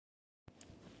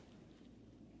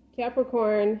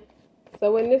Capricorn,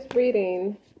 so in this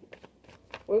reading,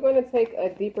 we're going to take a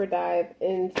deeper dive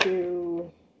into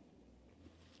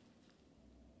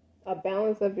a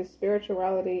balance of your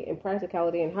spirituality and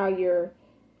practicality and how you're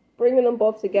bringing them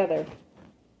both together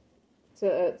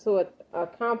to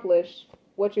accomplish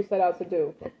what you set out to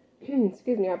do.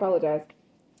 Excuse me, I apologize.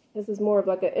 This is more of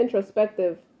like an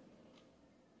introspective,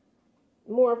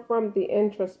 more from the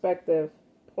introspective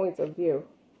points of view.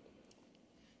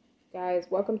 Guys,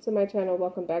 welcome to my channel.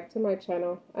 Welcome back to my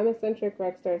channel. I'm Eccentric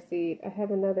RockStar'Seed. I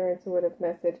have another intuitive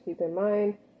message. Keep in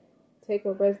mind, take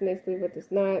what resonates, leave what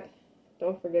does not.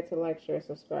 Don't forget to like, share,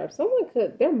 subscribe. Someone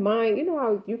could, their mind, you know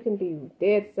how you can be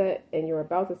dead set and you're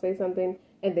about to say something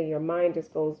and then your mind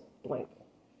just goes blank.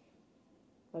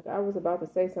 Like I was about to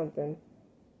say something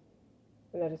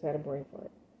and I just had a brain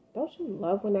fart. Don't you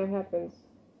love when that happens?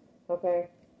 Okay?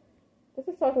 This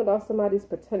is talking about somebody's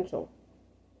potential.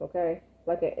 Okay?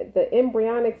 Like the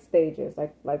embryonic stages,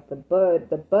 like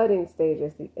the budding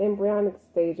stages, the embryonic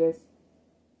stages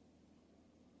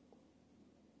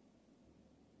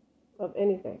of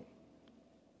anything.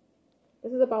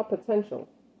 This is about potential.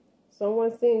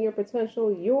 Someone seeing your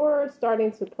potential, you're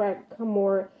starting to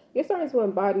you're starting to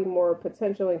embody more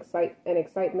potential and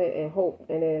excitement and hope,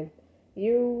 and then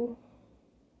you're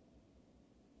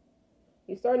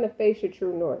starting to face your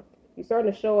true north. You're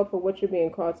starting to show up for what you're being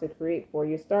called to create for.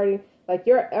 You're starting, like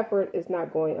your effort is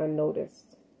not going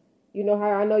unnoticed. You know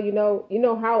how I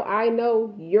know how I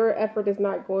know your effort is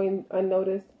not going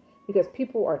unnoticed? Because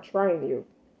people are trying you.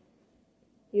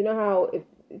 You know how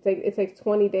it takes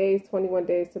 20 days, 21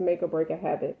 days to make or break a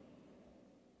habit.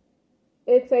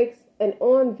 It takes an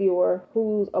on-viewer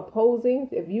who's opposing.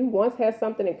 If you once had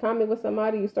something in common with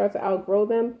somebody, you start to outgrow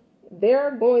them.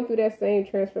 They're going through that same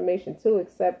transformation too,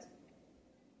 except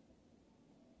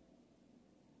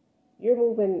you're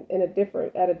moving at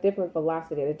a different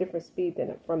velocity, at a different speed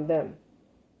from them,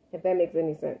 if that makes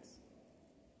any sense.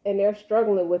 And they're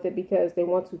struggling with it because they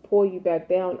want to pull you back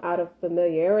down out of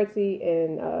familiarity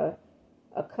and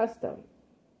accustomed.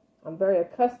 I'm very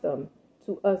accustomed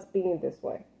to us being this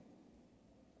way.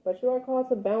 But you are called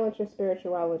to balance your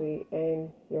spirituality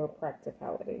and your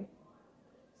practicality.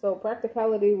 So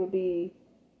practicality would be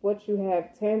what you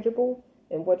have tangible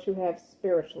and what you have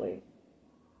spiritually.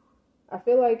 I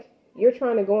feel like you're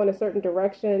trying to go in a certain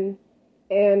direction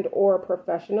and or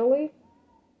professionally,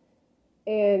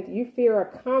 and you fear a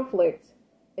conflict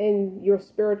in your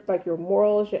spirit, like your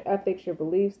morals, your ethics, your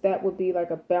beliefs. That would be like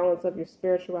a balance of your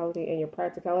spirituality and your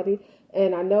practicality.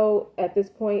 And I know at this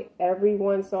point,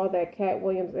 everyone saw that Cat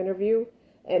Williams interview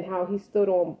and how he stood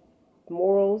on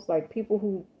morals. Like people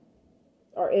who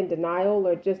are in denial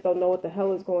or just don't know what the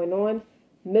hell is going on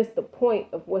missed the point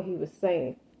of what he was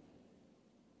saying.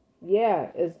 Yeah,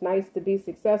 it's nice to be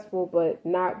successful, but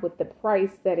not with the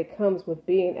price that it comes with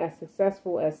being as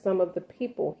successful as some of the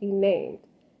people he named.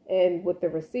 And with the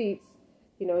receipts,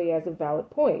 he has a valid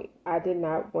point. I did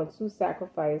not want to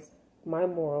sacrifice my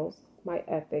morals, my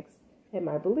ethics, and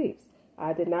my beliefs.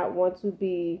 I did not want to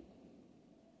be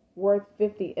worth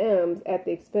 50 M's at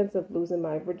the expense of losing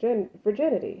my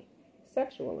virginity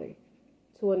sexually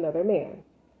to another man.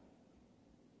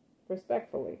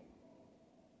 Respectfully.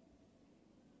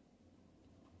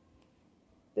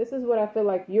 This is what I feel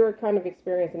like you're kind of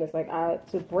experiencing. It's like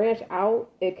to branch out,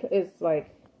 it's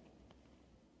like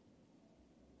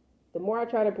the more I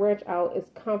try to branch out, it's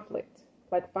conflict.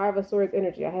 Like Five of Swords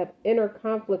energy. I have inner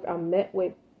conflict. I'm met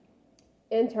with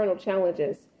internal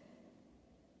challenges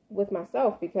with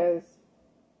myself because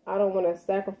I don't want to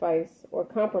sacrifice or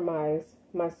compromise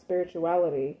my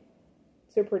spirituality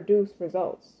to produce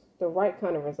results, the right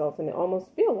kind of results. And it almost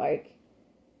feel like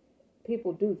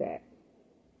people do that.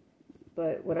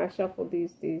 But when I shuffle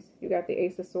these, you got the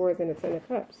Ace of Swords and the Ten of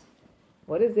Cups.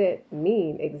 What does it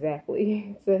mean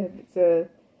exactly to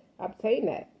obtain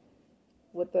that?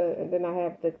 And then I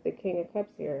have the King of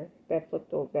Cups here that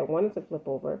flipped over, that wanted to flip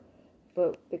over.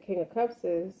 But the King of Cups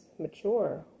is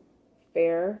mature,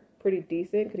 fair, pretty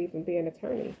decent, could even be an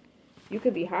attorney. You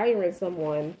could be hiring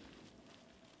someone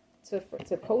to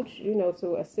coach,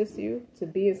 to assist you, to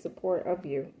be in support of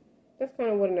you. That's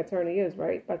kind of what an attorney is,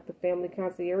 right? Like the family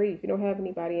concierge. If you don't have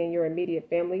anybody in your immediate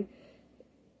family,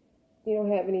 you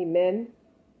don't have any men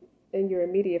in your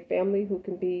immediate family who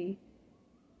can be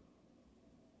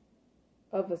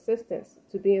of assistance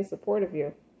to be in support of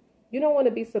you. You don't want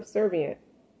to be subservient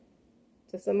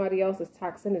to somebody else's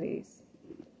toxicities.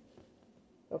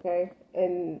 Okay?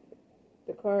 And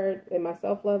the card in my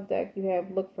self-love deck, you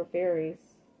have Look for Fairies.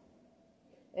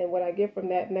 And what I get from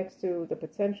that next to the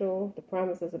potential, the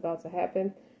promises about to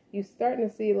happen, you're starting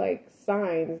to see like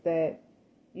signs that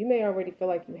you may already feel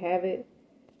like you have it,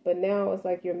 But now it's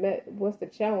like what's the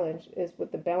challenge is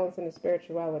with the balance and the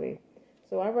spirituality.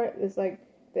 So I write, it's like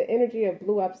the energy of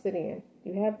blue obsidian.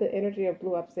 You have the energy of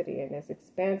blue obsidian. That's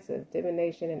expansive,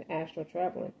 divination, and astral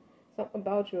traveling. Something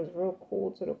about you is real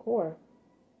cool to the core.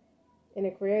 And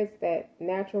it creates that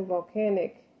natural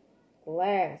volcanic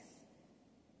glass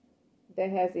that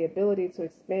has the ability to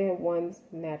expand one's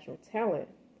natural talent.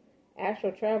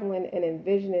 Astral traveling and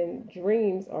envisioning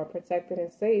dreams are protected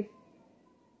and safe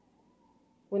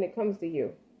when it comes to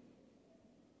you.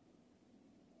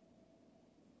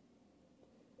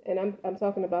 And I'm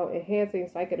talking about enhancing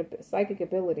psychic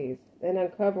abilities and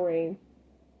uncovering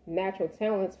natural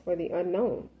talents for the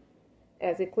unknown,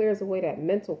 as it clears away that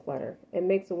mental clutter and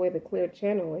makes away the clear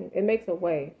channeling. It makes a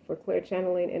way for clear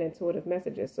channeling and intuitive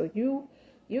messages. So you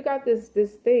got this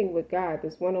thing with God,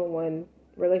 this one-on-one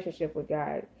relationship with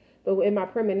God. But in my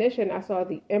premonition, I saw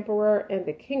the Emperor and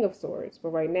the King of Swords. But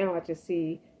right now, I just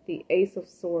see the Ace of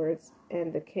Swords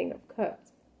and the King of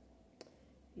Cups.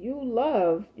 You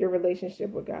love your relationship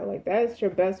with God. Like, that's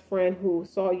your best friend who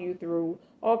saw you through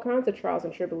all kinds of trials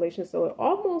and tribulations. So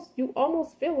you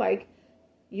almost feel like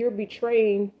you're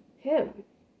betraying him.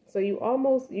 So you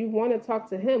want to talk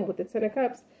to him with the Ten of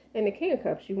Cups and the King of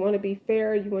Cups. You want to be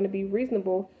fair. You want to be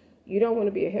reasonable. You don't want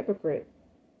to be a hypocrite.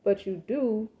 But you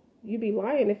do. You'd be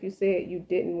lying if you said you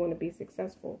didn't want to be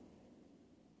successful.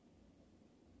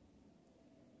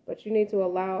 But you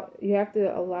have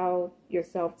to allow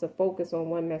yourself to focus on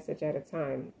one message at a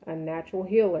time. A natural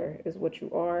healer is what you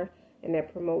are, and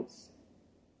that promotes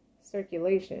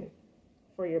circulation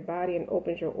for your body and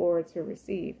opens your aura to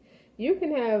receive. You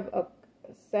can have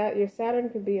your Saturn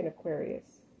could be an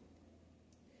Aquarius.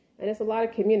 And it's a lot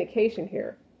of communication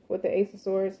here with the Ace of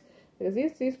Swords, because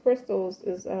these crystals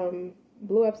is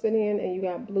blue obsidian and you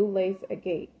got blue lace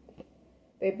agate.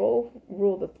 They both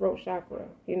rule the throat chakra.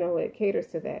 It caters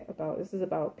to that. This is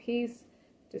about peace.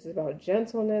 This is about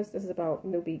gentleness. This is about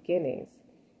new beginnings.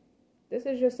 This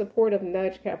is your supportive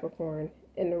nudge, Capricorn,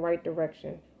 in the right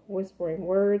direction. Whispering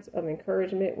words of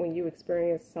encouragement when you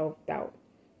experience self-doubt.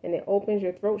 And it opens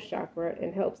your throat chakra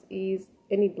and helps ease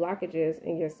any blockages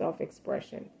in your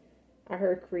self-expression. I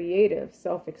heard creative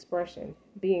self-expression.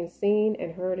 Being seen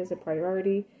and heard is a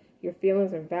priority. Your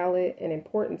feelings are valid and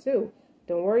important too.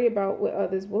 Don't worry about what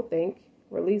others will think.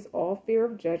 Release all fear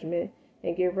of judgment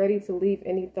and get ready to leave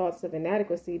any thoughts of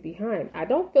inadequacy behind. I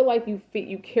don't feel like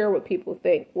you care what people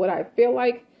think. What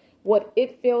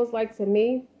it feels like to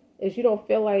me is you don't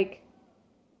feel like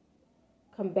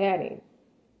combating.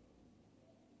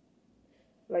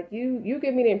 Like you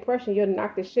give me the impression you'll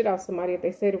knock the shit out somebody if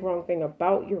they say the wrong thing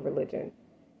about your religion.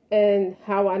 And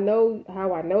how I know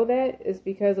that is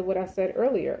because of what I said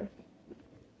earlier.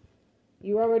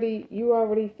 You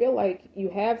already feel like you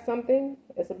have something.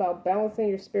 It's about balancing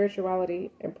your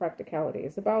spirituality and practicality.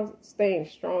 It's about staying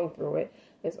strong through it.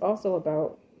 It's also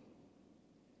about,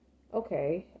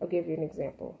 okay, I'll give you an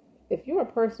example. If you're a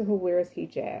person who wears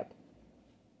hijab,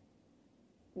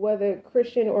 whether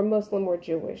Christian or Muslim or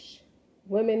Jewish,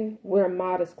 women wear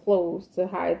modest clothes to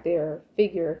hide their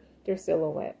figure, their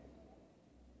silhouette.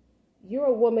 You're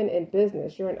a woman in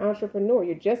business. You're an entrepreneur.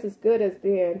 You're just as good as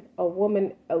being a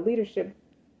woman,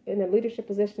 in a leadership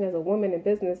position as a woman in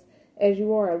business as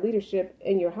you are a leadership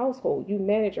in your household. You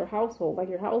manage your household. Like,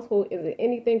 your household isn't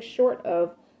anything short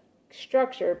of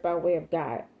structured by way of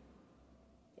God.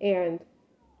 And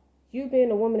you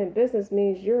being a woman in business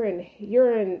means you're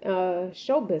in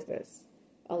show business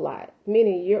a lot.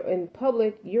 Meaning you're in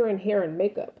public, you're in hair and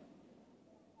makeup.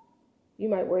 You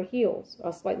might wear heels,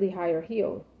 a slightly higher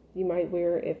heel. You might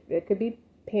wear, if it could be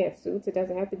pantsuits, it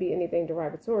doesn't have to be anything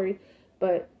derogatory,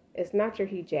 but it's not your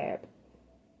hijab.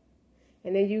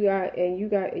 And then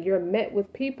you're met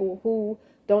with people who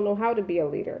don't know how to be a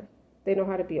leader. They know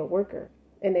how to be a worker.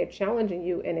 And they're challenging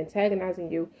you and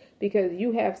antagonizing you because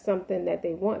you have something that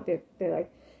they want. They're like,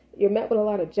 you're met with a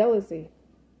lot of jealousy.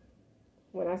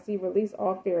 When I see release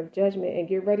all fear of judgment and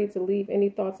get ready to leave any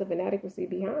thoughts of inadequacy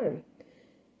behind.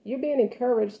 You're being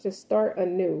encouraged to start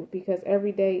anew because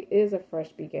every day is a fresh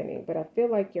beginning. But I feel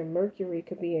like your Mercury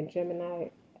could be in Gemini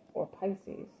or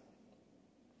Pisces.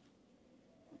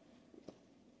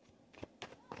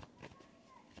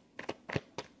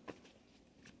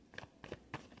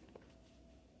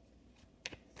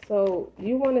 So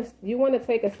you want to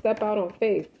take a step out on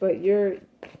faith, but you're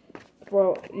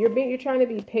trying to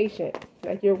be patient.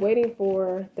 Like, you're waiting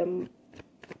for the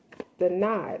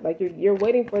nod. Like, you're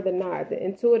waiting for the nod, the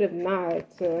intuitive nod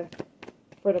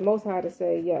for the Most High to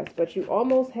say yes. But you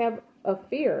almost have a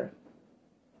fear.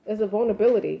 It's a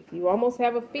vulnerability. You almost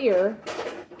have a fear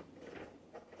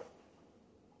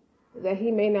that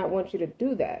he may not want you to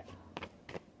do that.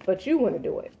 but you want to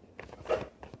do it.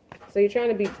 So you're trying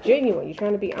to be genuine. You're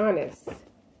trying to be honest.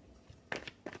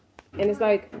 And it's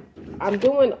like, I'm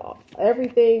doing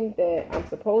everything that I'm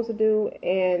supposed to do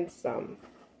and some.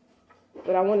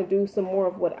 But I want to do some more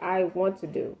of what I want to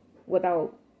do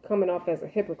without coming off as a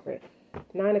hypocrite.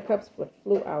 9 of Cups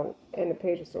flew out and the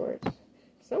Page of Swords.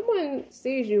 Someone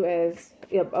sees you as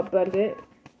abundant,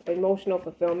 emotional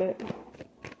fulfillment.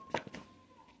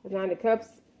 The 9 of Cups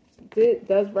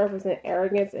does represent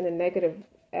arrogance in a negative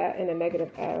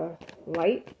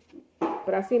light.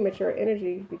 But I see mature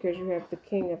energy because you have the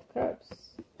King of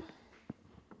Cups.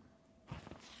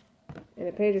 And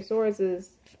the Page of Swords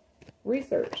is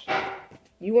research.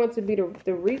 You want to be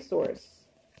the resource.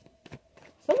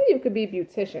 Some of you could be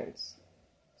beauticians.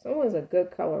 Someone's a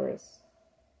good colorist.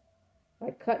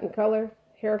 Like cut and color,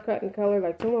 haircut and color.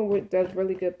 Like someone does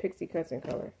really good pixie cuts and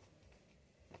color.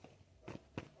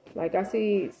 Like I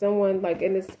see someone like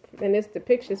in this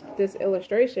depiction, this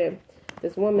illustration,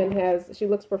 this woman she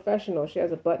looks professional. She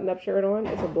has a button-up shirt on.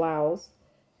 It's a blouse.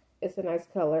 It's a nice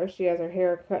color. She has her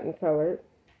hair cut and colored.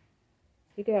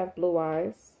 You could have blue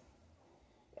eyes.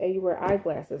 And you wear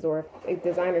eyeglasses or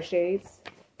designer shades.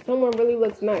 Someone really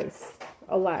looks nice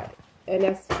a lot. And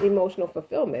that's emotional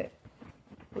fulfillment.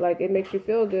 Like it makes you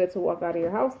feel good to walk out of your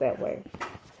house that way.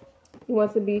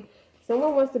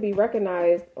 Someone wants to be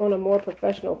recognized on a more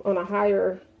professional, on a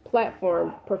higher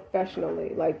platform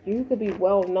professionally. Like you could be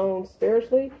well known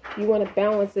spiritually. You want to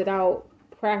balance it out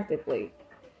practically.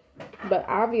 But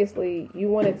obviously you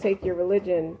want to take your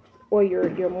religion or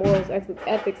your morals,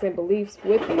 ethics, and beliefs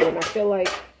with you. And I feel like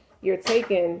you're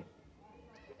taking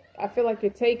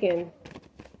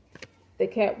the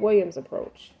Cat Williams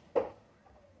approach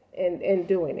and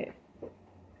doing it.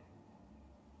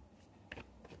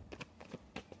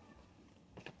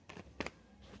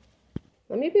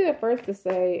 Let me be the first to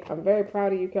say I'm very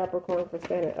proud of you, Capricorn, for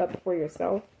standing up for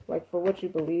yourself, like for what you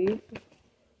believe.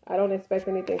 I don't expect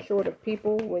anything short of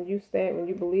people. When you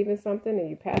believe in something and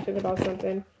you're passionate about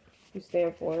something, you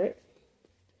stand for it.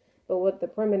 But what the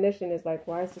premonition is like,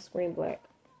 why is the screen black?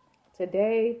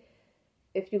 Today,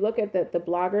 if you look at the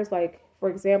bloggers, like, for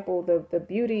example, the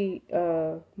beauty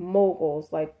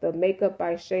moguls, like the Makeup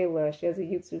by Shayla, she has a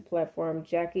YouTube platform.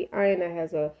 Jackie Aina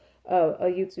has a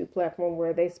YouTube platform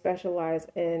where they specialize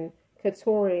in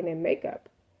contouring and makeup.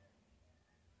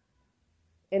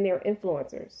 And they're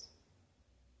influencers.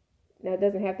 Now, it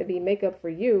doesn't have to be makeup for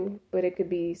you, but it could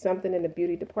be something in the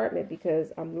beauty department,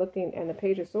 because I'm looking at the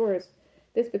Page of Swords.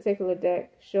 This particular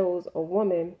deck shows a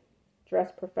woman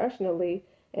dressed professionally,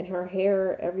 and her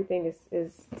hair, everything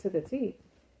is to the T.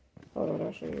 Hold on,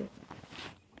 I'll show you.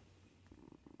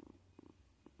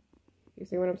 You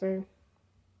see what I'm saying?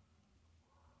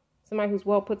 Somebody who's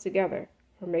well put together.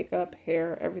 Her makeup,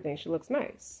 hair, everything. She looks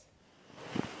nice.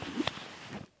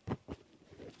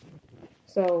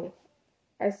 So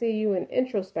I see you in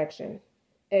introspection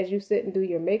as you sit and do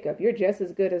your makeup. You're just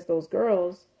as good as those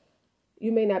girls.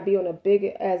 You may not be on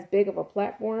as big of a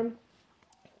platform,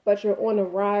 but you're on a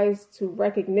rise to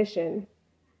recognition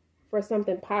for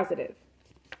something positive.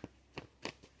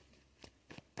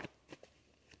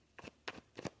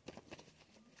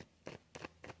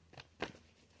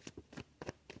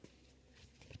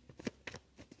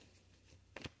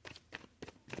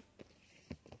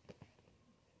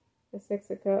 The Six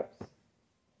of Cups.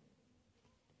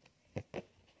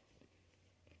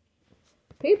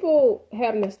 People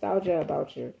have nostalgia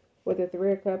about you. With the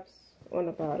Three of Cups on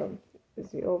the bottom is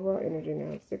the overall energy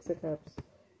now. Six of Cups.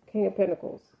 King of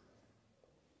Pentacles.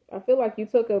 I feel like you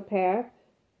took a path.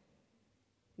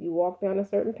 You walked down a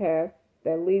certain path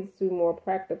that leads to more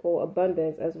practical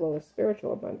abundance as well as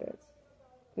spiritual abundance.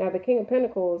 Now, the King of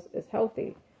Pentacles is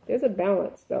healthy. There's a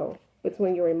balance, though,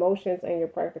 between your emotions and your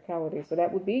practicality. So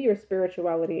that would be your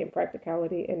spirituality and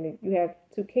practicality, and you have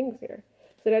two kings here.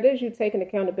 So that is you taking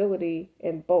accountability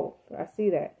in both. I see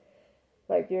that.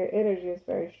 Like, your energy is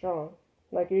very strong.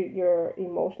 Like, you're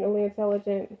emotionally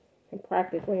intelligent and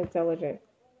practically intelligent.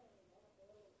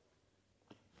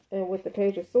 And with the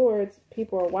Page of Swords,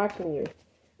 people are watching you.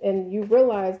 And you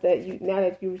realize that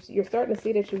you're starting to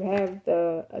see that you have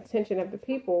the attention of the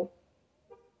people,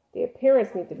 the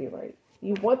appearance needs to be right.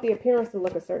 You want the appearance to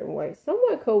look a certain way.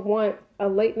 Someone could want a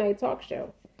late night talk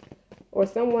show. Or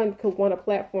someone could want a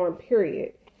platform,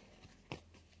 period.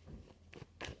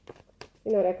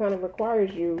 You know, that kind of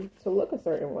requires you to look a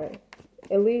certain way.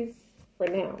 At least for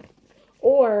now.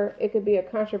 Or it could be a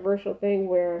controversial thing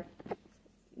where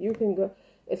you can go.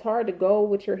 It's hard to go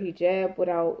with your hijab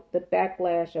without the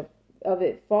backlash of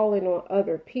it falling on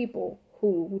other people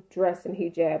who dress in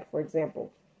hijab, for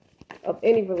example, of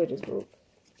any religious group.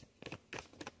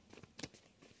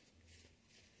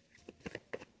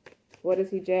 What is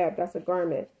hijab? That's a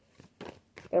garment.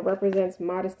 It represents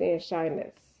modesty and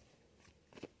shyness.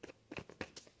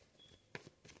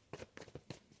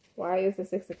 Why is the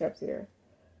Six of Cups here?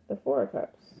 The Four of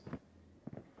Cups.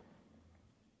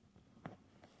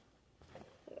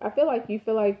 I feel like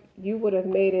you would have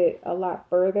made it a lot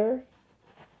further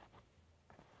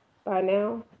by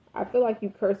now. I feel like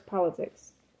you cursed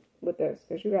politics with this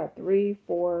because you got 3,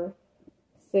 4,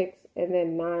 6, and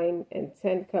then 9 and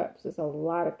 10 cups. There's a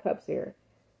lot of cups here.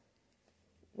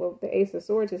 Well, the Ace of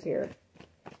Swords is here.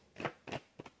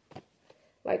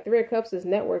 Like 3 of Cups is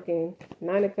networking.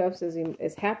 9 of Cups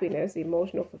is happiness,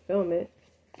 emotional fulfillment.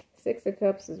 6 of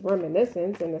Cups is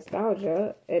reminiscence and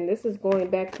nostalgia. And this is going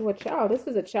back to a child. This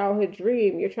is a childhood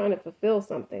dream. You're trying to fulfill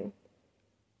something.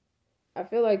 I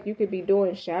feel like you could be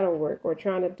doing shadow work or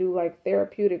trying to do like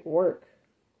therapeutic work.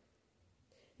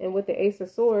 And with the Ace of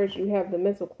Swords, you have the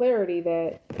mental clarity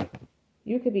that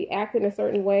you could be acting a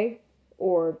certain way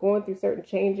or going through certain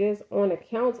changes on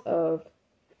account of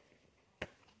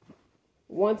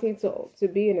wanting to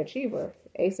be an achiever.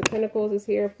 Ace of Pentacles is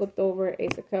here, flipped over.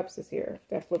 Ace of Cups is here.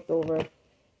 That flipped over.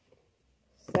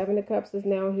 7 of Cups is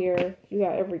now here. You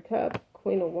got every cup.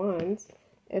 Queen of Wands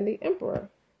and the Emperor.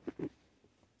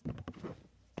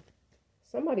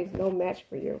 Somebody's no match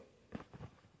for you.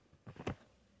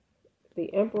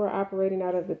 The Emperor operating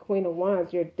out of the Queen of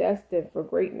Wands, you're destined for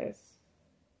greatness.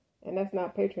 And that's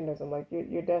not patronism. Like,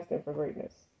 you're destined for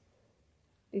greatness.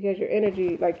 Because your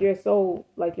energy, like your soul,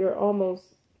 like you're almost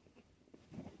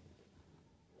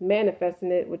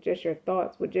manifesting it with just your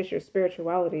thoughts, with just your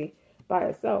spirituality by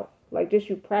itself. Like just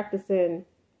you practicing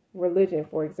religion,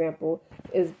 for example,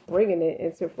 is bringing it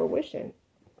into fruition.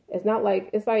 It's not like,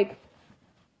 it's like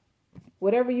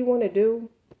whatever you want to do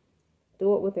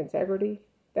it with integrity.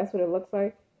 That's what it looks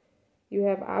like. You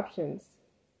have options.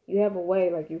 You have a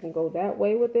way, like you can go that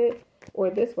way with it or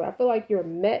this way. I feel like you're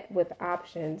met with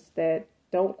options that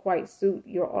don't quite suit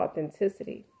your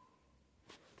authenticity.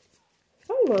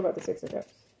 Tell me more about the Six of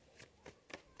Cups.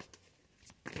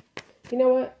 You know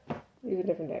what? Use a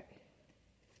different deck.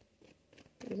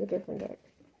 Use a different deck.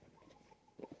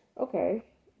 Okay.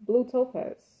 Blue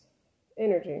Topaz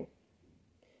energy.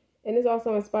 And it's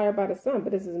also inspired by the sun,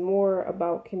 but this is more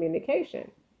about communication.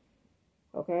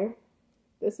 Okay?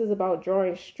 This is about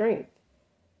drawing strength,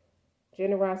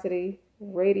 generosity,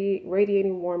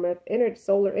 radiating warmth,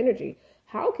 solar energy.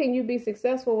 How can you be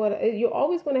successful with you're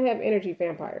always going to have energy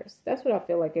vampires. That's what I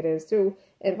feel like it is too.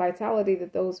 And vitality to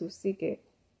those who seek it.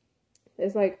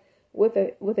 It's like with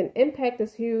an impact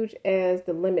as huge as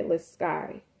the limitless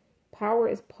sky. Power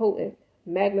is potent,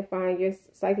 magnifying your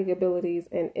psychic abilities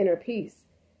and inner peace.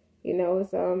 You know,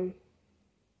 it's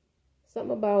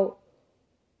something about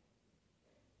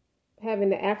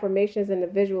having the affirmations and the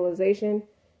visualization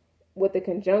with the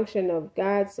conjunction of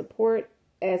God's support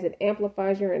as it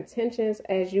amplifies your intentions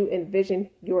as you envision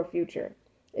your future.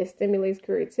 It stimulates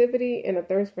creativity and a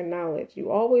thirst for knowledge.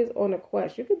 You always on a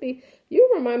quest.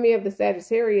 You remind me of the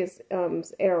Sagittarius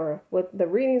era. With the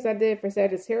readings I did for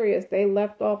Sagittarius, they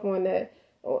left off on that.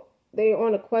 They're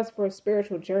on a quest for a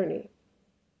spiritual journey.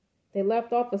 They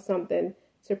left off of something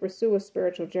to pursue a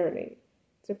spiritual journey,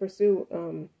 to pursue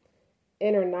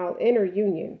inner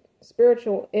union,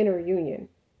 spiritual inner union.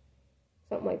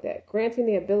 Something like that. Granting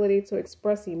the ability to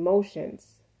express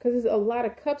emotions. Because there's a lot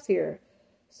of cups here.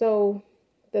 So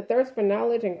the thirst for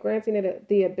knowledge and granting it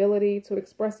the ability to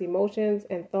express emotions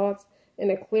and thoughts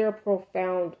in a clear,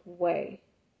 profound way.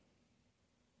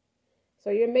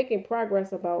 So you're making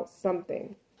progress about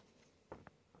something.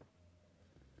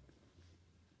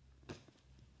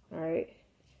 All right.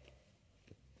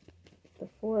 The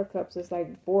Four of Cups is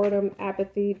like boredom,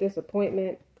 apathy,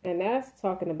 disappointment. And that's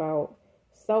talking about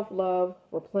self-love,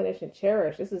 replenish, and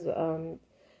cherish. This is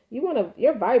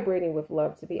you're vibrating with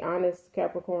love, to be honest,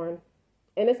 Capricorn.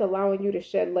 And it's allowing you to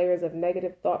shed layers of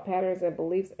negative thought patterns and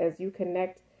beliefs as you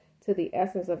connect to the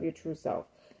essence of your true self.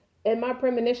 In my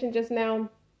premonition just now,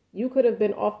 you could have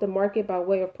been off the market by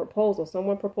way of proposal.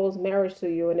 Someone proposed marriage to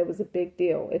you and it was a big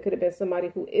deal. It could have been somebody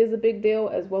who is a big deal,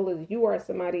 as well as you are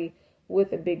somebody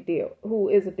with a big deal, who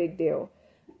is a big deal.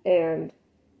 And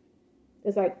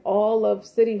it's like all of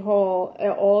City Hall,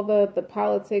 all the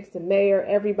politics, the mayor,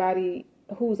 everybody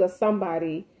who's a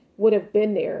somebody would have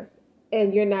been there,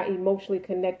 and you're not emotionally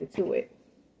connected to it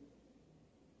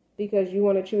because you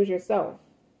want to choose yourself.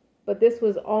 But this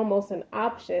was almost an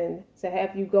option to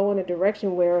have you go in a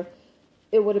direction where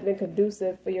it would have been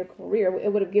conducive for your career.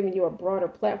 It would have given you a broader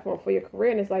platform for your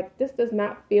career. And it's like, this does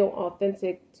not feel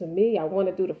authentic to me. I want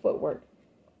to do the footwork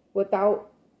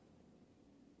without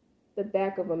the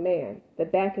back of a man, the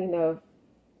backing of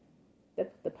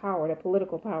the power, the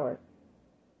political power.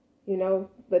 you know.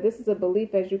 But this is a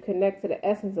belief as you connect to the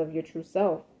essence of your true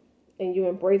self and you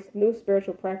embrace new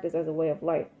spiritual practice as a way of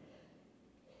life.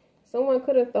 Someone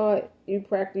could have thought you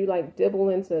like dibble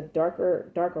into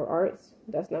darker arts.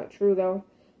 That's not true though.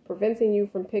 Preventing you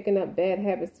from picking up bad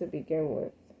habits to begin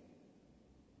with.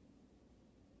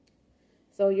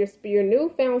 So your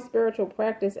newfound spiritual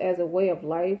practice as a way of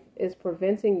life is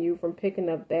preventing you from picking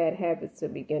up bad habits to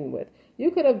begin with.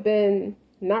 You could have been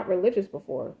not religious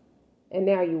before, and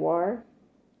now you are.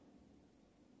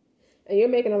 And you're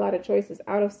making a lot of choices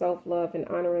out of self-love and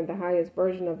honoring the highest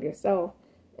version of yourself,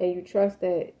 and you trust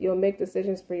that you'll make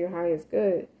decisions for your highest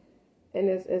good. And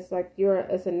it's like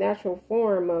it's a natural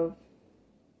form of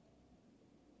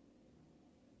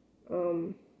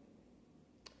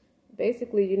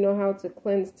basically, you know how to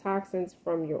cleanse toxins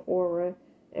from your aura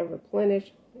and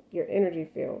replenish your energy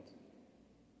field.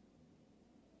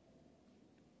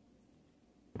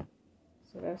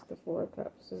 So that's the Four of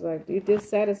Cups. It's like you're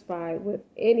dissatisfied with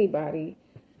anybody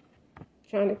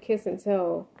trying to kiss and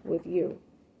tell with you.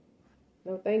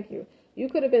 No, thank you. You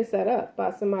could have been set up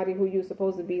by somebody who you're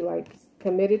supposed to be like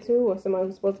committed to, or somebody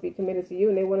who's supposed to be committed to you,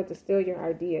 and they wanted to steal your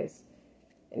ideas.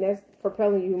 And that's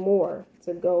propelling you more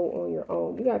to go on your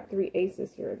own. You got 3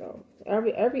 aces here, though.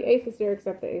 Every ace is here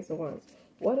except the Ace of Wands.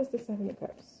 What is the Seven of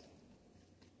Cups?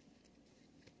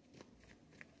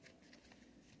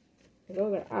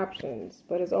 Those are options,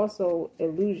 but it's also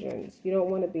illusions. You don't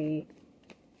want to be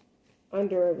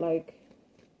ungrounded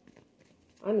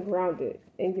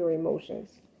in your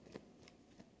emotions.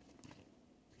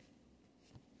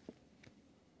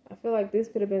 I feel like this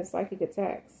could have been psychic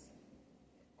attacks.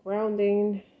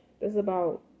 Grounding. This is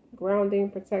about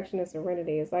grounding, protection, and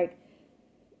serenity. It's like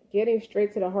getting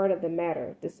straight to the heart of the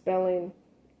matter, dispelling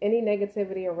any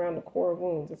negativity around the core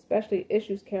wounds, especially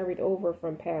issues carried over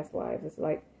from past lives. It's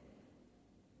like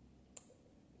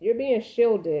you're being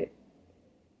shielded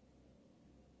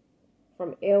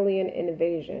from alien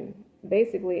invasion.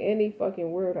 Basically, any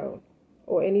fucking weirdo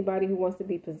or anybody who wants to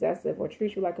be possessive or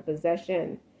treat you like a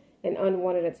possession and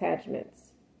unwanted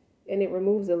attachments. And it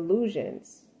removes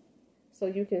illusions so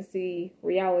you can see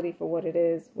reality for what it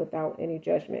is without any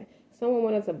judgment. Someone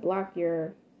wanted to block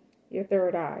your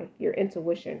third eye, your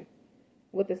intuition,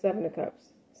 with the Seven of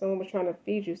Cups. Someone was trying to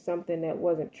feed you something that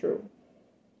wasn't true.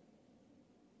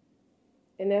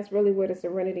 And that's really where the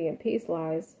serenity and peace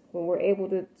lies, when we're able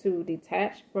to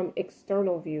detach from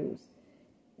external views.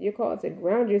 You're called to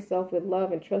ground yourself with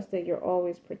love and trust that you're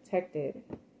always protected.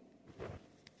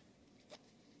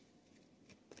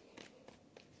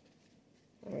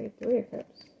 All right, 3 of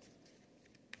Cups.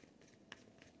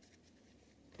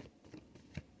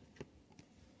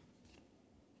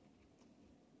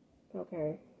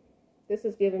 Okay. This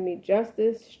is giving me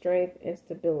justice, strength, and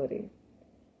stability.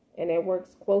 And it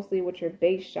works closely with your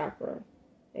base chakra.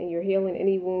 And you're healing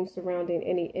any wounds surrounding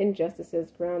any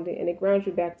injustices, grounding, and it grounds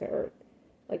you back to earth.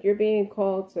 Like you're being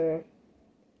called to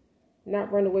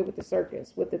not run away with the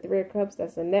circus. With the 3 of Cups,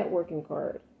 that's a networking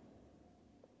card.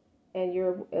 And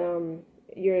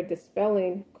you're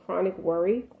dispelling chronic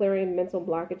worry, clearing mental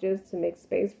blockages to make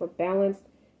space for balanced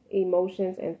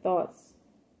emotions and thoughts.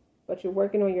 But you're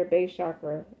working on your base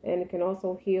chakra, and it can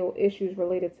also heal issues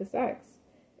related to sex,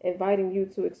 inviting you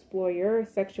to explore your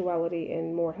sexuality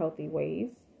in more healthy ways,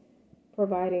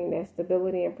 providing that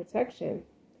stability and protection,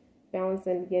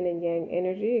 balancing yin and yang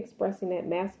energy, expressing that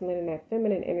masculine and that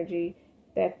feminine energy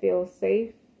that feels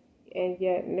safe and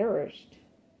yet nourished.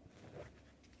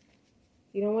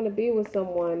 You don't want to be with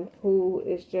someone who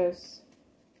is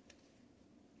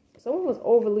someone who's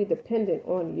overly dependent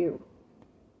on you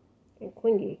and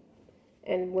clingy.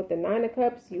 And with the 9 of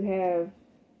Cups, you have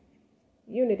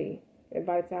unity and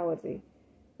vitality,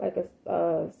 like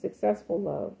a successful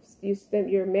love.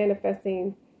 You're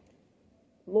manifesting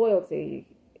loyalty,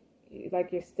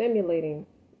 like you're stimulating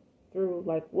through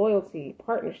like loyalty,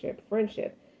 partnership,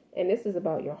 friendship. And this is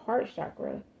about your heart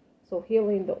chakra. So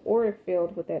healing the auric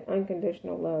field with that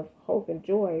unconditional love, hope, and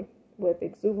joy, with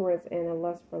exuberance and a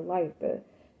lust for life.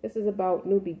 This is about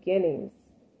new beginnings.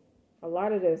 A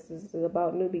lot of this is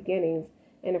about new beginnings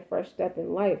and a fresh step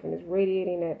in life, and it's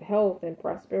radiating that health and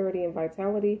prosperity and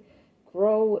vitality.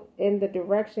 Grow in the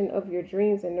direction of your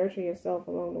dreams and nurture yourself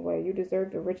along the way. You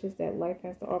deserve the riches that life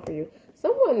has to offer you.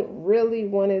 Someone really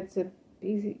wanted to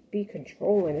be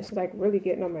controlling. It's like really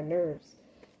getting on my nerves.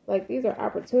 Like these are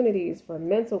opportunities for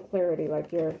mental clarity,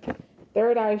 like your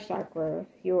third eye chakra,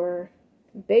 your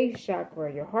base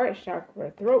chakra, your heart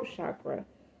chakra, throat chakra,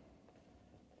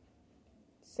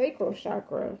 sacral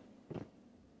chakra.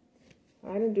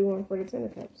 I didn't do one for the 10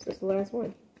 of Cups. That's the last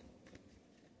one.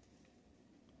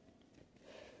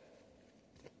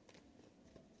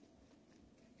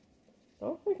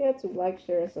 forget to like,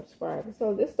 share, and subscribe.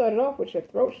 So this started off with your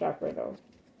throat chakra, though.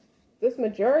 This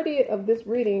majority of this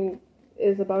reading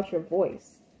is about your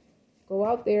voice. Go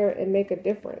out there and make a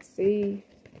difference. See,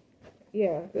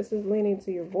 yeah, this is leaning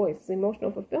to your voice. It's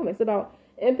emotional fulfillment. It's about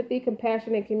empathy,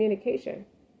 compassion, and communication.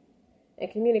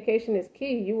 And communication is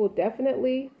key. You will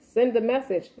definitely send the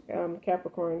message,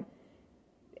 Capricorn,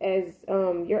 as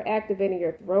you're activating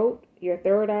your throat, your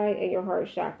third eye, and your heart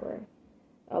chakra,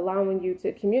 allowing you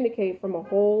to communicate from a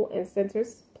whole and centered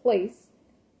place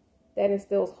that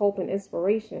instills hope and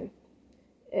inspiration.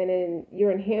 And then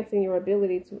you're enhancing your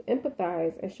ability to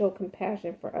empathize and show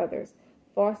compassion for others,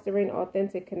 fostering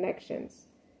authentic connections.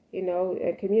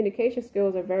 And communication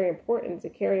skills are very important to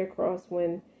carry across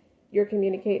when you're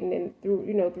communicating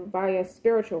through via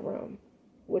spiritual realm,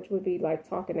 which would be like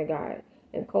talking to God,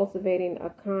 and cultivating a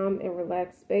calm and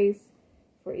relaxed space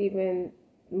for even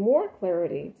more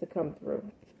clarity to come through.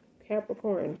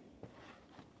 Capricorn.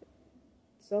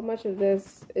 So much of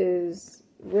this is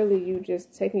really you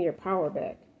just taking your power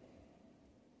back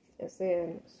and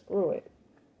saying, screw it.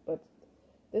 But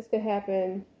this could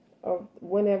happen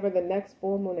whenever the next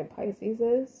full moon in Pisces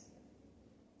is.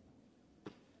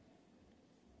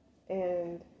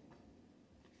 And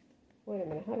wait a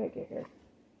minute, how did I get here?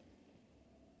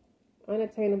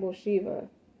 Unattainable Shiva.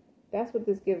 That's what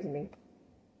this gives me.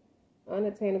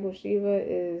 Unattainable Shiva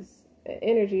is an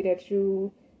energy that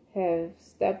you have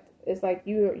stepped. It's like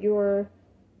you're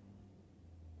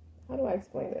how do I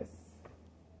explain this?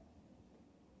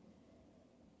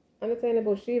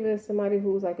 Unattainable Shiva is somebody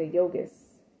who's like a yogist,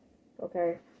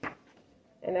 okay?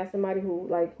 And that's somebody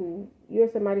you're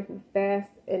somebody who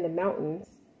fasts in the mountains,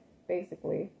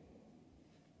 basically,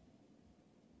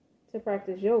 to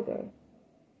practice yoga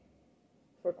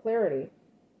for clarity.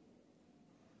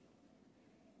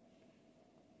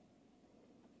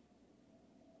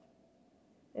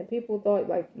 And people thought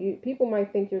people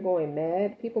might think you're going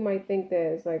mad. People might think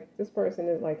that it's like this person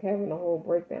is like having a whole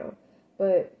breakdown.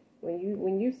 But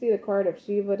when you see the card of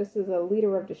Shiva, this is a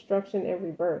leader of destruction and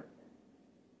rebirth.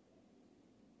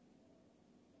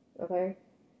 Okay?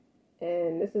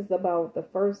 And this is about the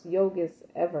first yogist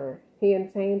ever. He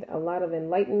attained a lot of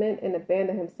enlightenment and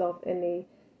abandoned himself in the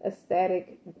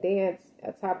ecstatic dance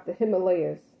atop the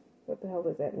Himalayas. What the hell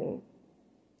does that mean?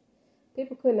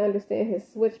 People couldn't understand his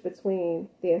switch between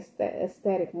the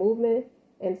ecstatic movement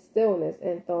and stillness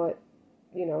and thought,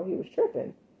 he was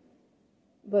tripping.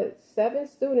 But 7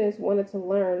 students wanted to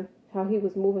learn how he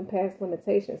was moving past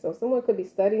limitations. So someone could be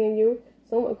studying you,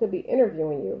 someone could be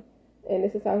interviewing you. And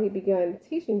this is how he began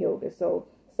teaching yoga. So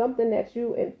something that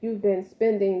you've been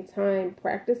spending time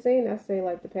practicing, I say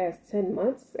like the past 10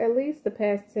 months at least, the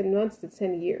past 10 months to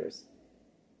 10 years.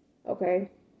 Okay?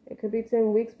 It could be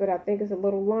 10 weeks, but I think it's a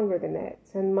little longer than that.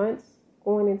 10 months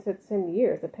going into 10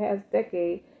 years, the past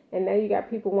decade. And now you got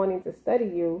people wanting to study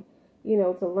you,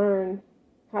 to learn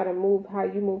how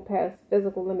you move past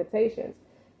physical limitations.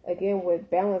 Again, with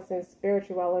balancing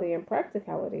spirituality and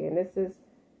practicality. And this is,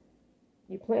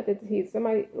 you planted the seed.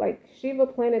 Somebody like Shiva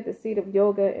planted the seed of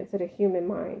yoga into the human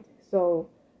mind. So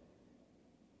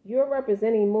you're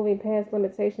representing moving past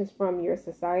limitations from your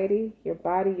society, your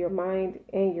body, your mind,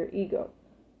 and your ego.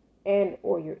 And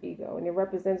it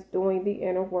represents doing the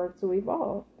inner work to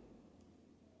evolve.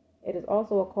 It is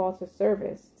also a call to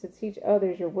service, to teach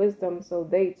others your wisdom so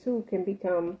they too can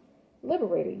become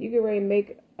liberated. You get ready to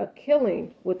make a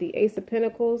killing with the Ace of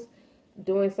Pentacles,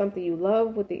 doing something you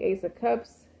love with the Ace of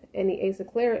Cups and the Ace of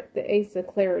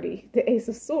Clarity. The Ace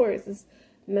of Swords is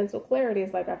mental clarity.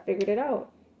 It's like I figured it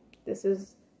out. This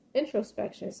is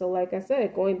introspection. So like I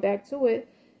said, going back to it,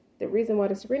 the reason why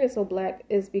the screen is so black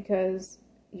is because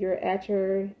you're at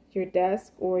your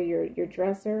desk or your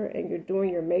dresser and you're doing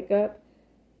your makeup,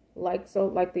 like the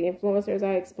influencers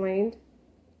I explained,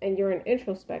 and you're in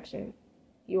introspection.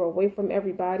 You're away from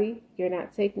everybody. You're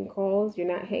not taking calls.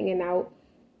 You're not hanging out.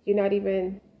 You're not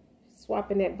even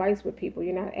swapping advice with people.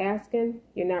 You're not asking.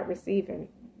 You're not receiving.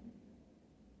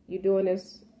 You're doing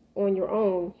this on your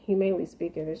own, humanly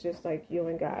speaking. It's just like you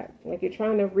and God. Like you're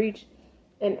trying to reach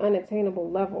an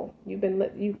unattainable level.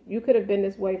 You could have been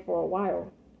this way for a while.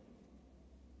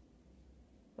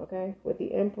 Okay, with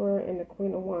the Emperor and the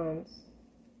Queen of Wands.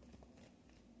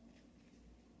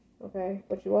 Okay,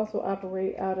 but you also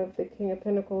operate out of the King of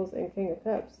Pentacles and King of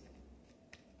Cups.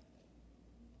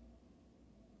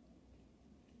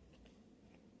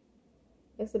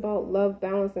 It's about love,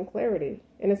 balance, and clarity.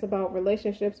 And it's about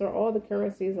relationships are all the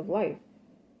currencies of life.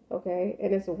 Okay,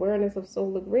 and it's awareness of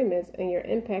soul agreements and your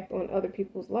impact on other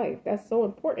people's life. That's so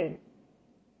important.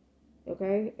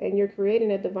 Okay, and you're creating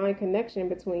a divine connection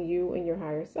between you and your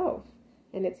higher self.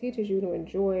 And it teaches you to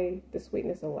enjoy the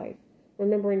sweetness of life.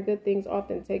 Remembering good things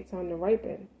often take time to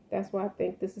ripen. That's why I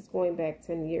think this is going back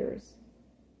 10 years.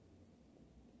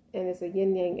 And it's a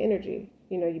yin-yang energy.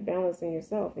 You know, you're balancing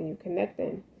yourself and you're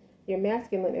connecting. Your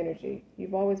masculine energy.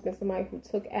 You've always been somebody who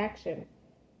took action.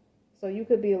 So you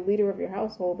could be a leader of your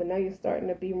household, but now you're starting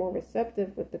to be more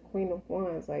receptive with the Queen of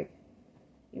Wands. Like,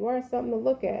 you are something to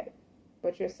look at,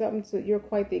 but you're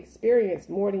quite the experience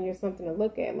more than you're something to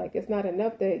look at. Like, it's not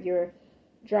enough that you're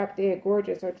drop dead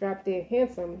gorgeous or drop dead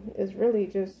handsome. It's really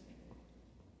just,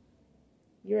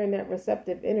 you're in that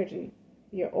receptive energy.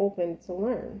 You're open to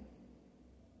learn.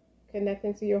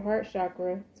 Connecting to your heart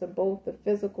chakra, to both the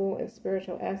physical and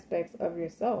spiritual aspects of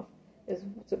yourself, is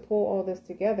to pull all this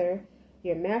together.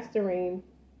 You're mastering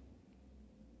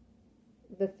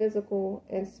the physical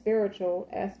and spiritual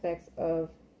aspects of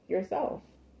yourself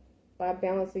by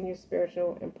balancing your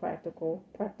spiritual and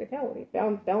practicality.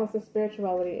 Balancing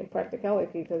spirituality and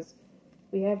practicality, because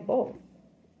we have both.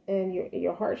 And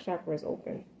your heart chakra is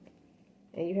open.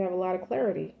 And you have a lot of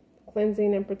clarity.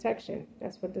 Cleansing and protection.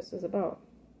 That's what this is about.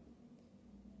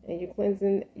 And you're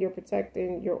cleansing, you're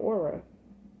protecting your aura.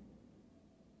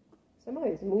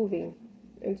 Somebody's moving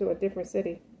into a different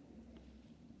city,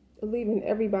 leaving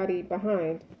everybody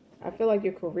behind. I feel like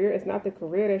your career, it's not the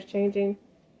career that's changing,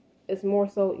 it's more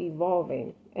so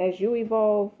evolving. As you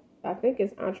evolve, I think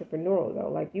it's entrepreneurial though.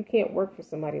 Like, you can't work for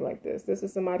somebody like this. This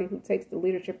is somebody who takes the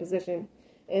leadership position,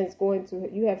 and it's going to,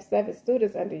 you have 7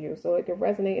 students under you, so it can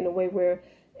resonate in a way where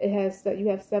you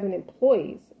have 7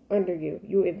 employees under you.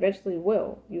 You eventually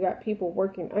will. You got people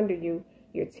working under you.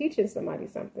 You're teaching somebody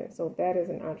something. So that is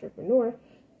an entrepreneur.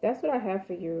 That's what I have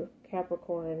for you,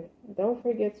 Capricorn. Don't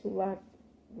forget to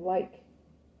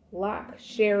lock,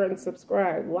 share, and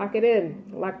subscribe. Lock it in.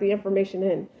 Lock the information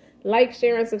in. Like,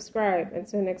 share, and subscribe.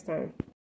 Until next time.